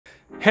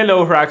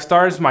Hello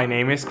Rockstars, my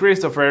name is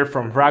Christopher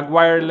from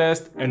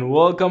RAKwireless and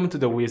welcome to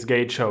the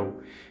WisGate Show.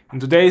 In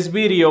today's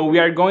video, we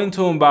are going to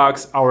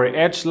unbox our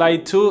Edge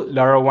Lite 2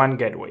 LoRaWAN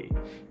Gateway.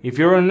 If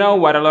you don't know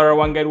what a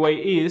LoRaWAN Gateway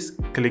is,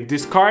 click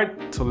this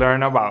card to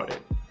learn about it.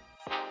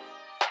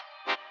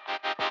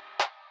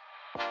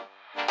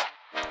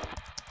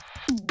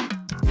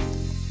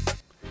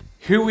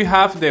 Here we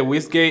have the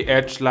WisGate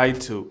Edge Lite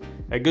 2,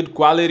 a good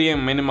quality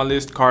and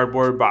minimalist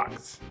cardboard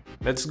box.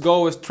 Let's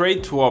go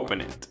straight to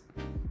open it.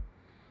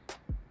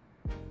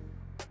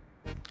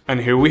 And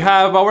here we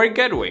have our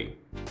gateway.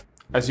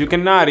 As you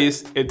can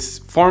notice, its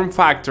form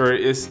factor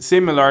is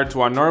similar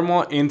to a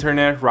normal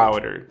internet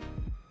router.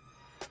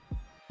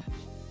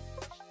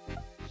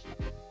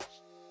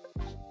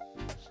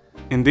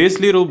 In this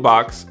little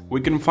box, we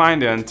can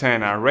find the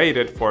antenna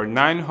rated for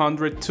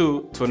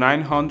 902 to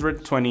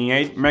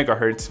 928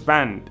 MHz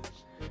band.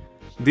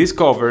 This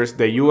covers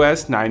the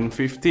US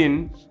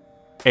 915,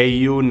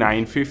 AU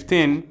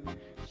 915,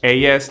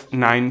 AS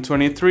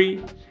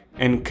 923,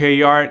 and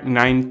KR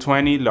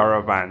 920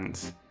 LoRa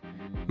bands.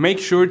 Make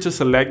sure to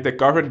select the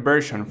correct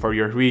version for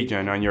your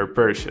region on your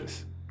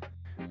purchase.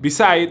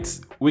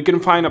 Besides, we can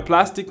find a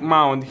plastic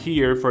mount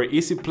here for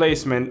easy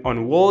placement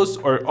on walls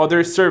or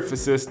other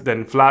surfaces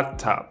than flat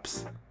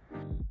tops.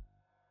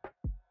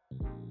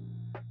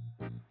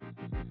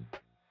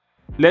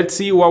 Let's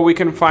see what we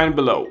can find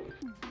below.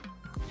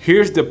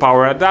 Here's the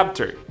power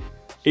adapter.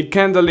 It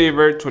can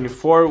deliver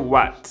 24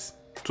 watts,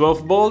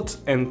 12 volts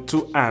and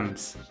 2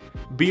 amps.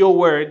 Be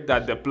aware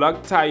that the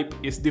plug type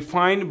is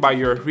defined by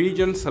your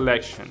region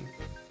selection.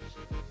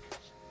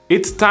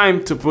 It's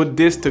time to put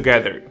this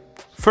together.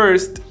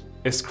 First,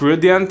 screw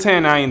the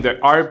antenna in the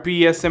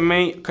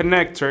RP-SMA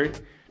connector,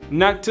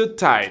 not too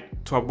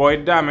tight to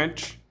avoid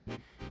damage.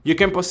 You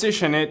can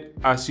position it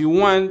as you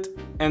want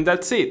and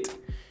that's it.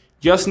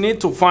 Just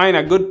need to find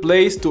a good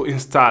place to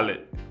install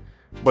it.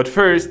 But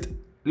first,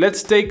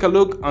 let's take a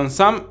look on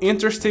some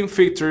interesting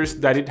features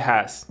that it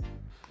has.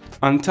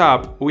 On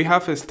top, we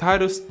have a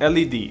status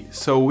LED,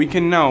 so we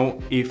can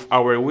know if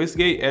our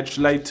WisGate Edge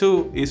Lite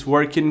 2 is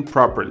working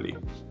properly.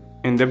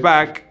 In the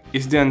back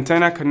is the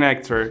antenna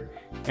connector,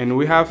 and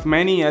we have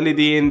many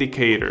LED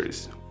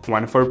indicators,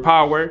 one for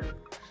power,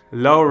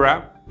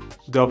 LoRa,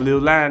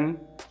 WLAN,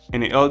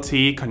 and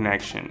LTE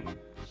connection.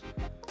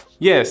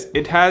 Yes,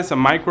 it has a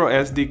micro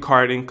SD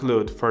card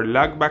included for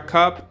log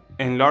backup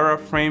and LoRa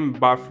frame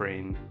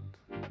buffering.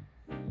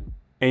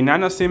 A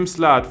nano SIM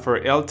slot for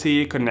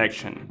LTE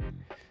connection.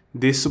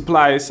 This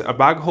supplies a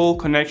backhaul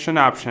connection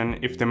option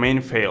if the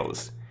main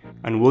fails,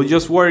 and will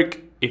just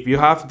work if you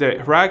have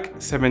the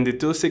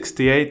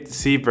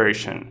RAK7268C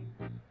version.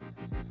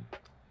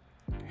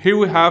 Here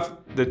we have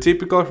the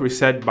typical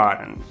reset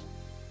button,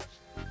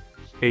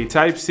 a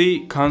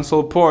Type-C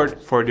console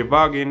port for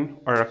debugging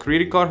or a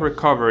critical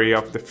recovery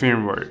of the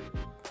firmware,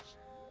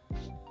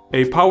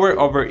 a power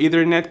over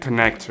Ethernet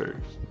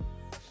connector,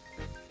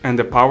 and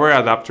the power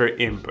adapter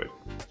input.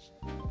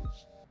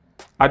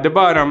 At the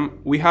bottom,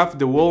 we have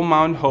the wall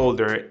mount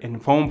holder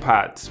and foam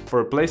pads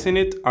for placing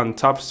it on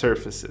top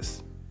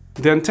surfaces.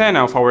 The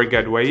antenna of our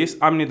gateway is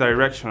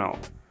omnidirectional,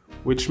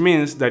 which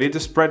means that it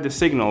spreads the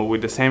signal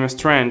with the same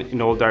strength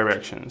in all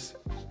directions.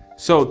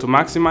 So to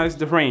maximize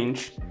the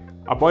range,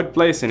 avoid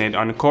placing it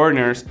on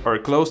corners or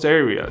closed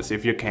areas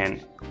if you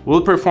can.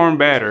 Will perform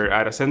better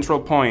at a central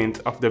point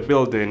of the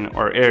building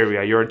or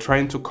area you're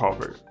trying to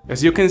cover.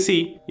 As you can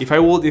see, if I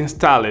would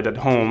install it at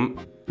home,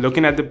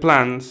 looking at the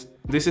plans,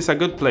 this is a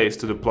good place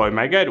to deploy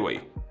my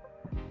gateway.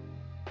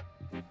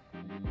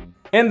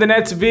 In the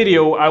next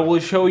video, I will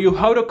show you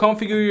how to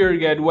configure your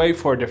gateway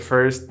for the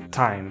first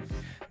time.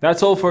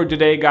 That's all for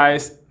today,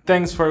 guys.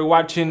 Thanks for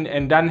watching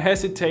and don't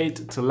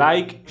hesitate to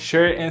like,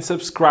 share and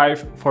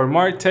subscribe for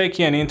more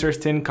techy and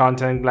interesting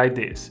content like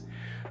this.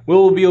 We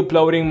will be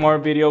uploading more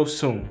videos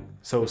soon,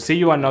 so see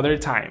you another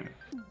time.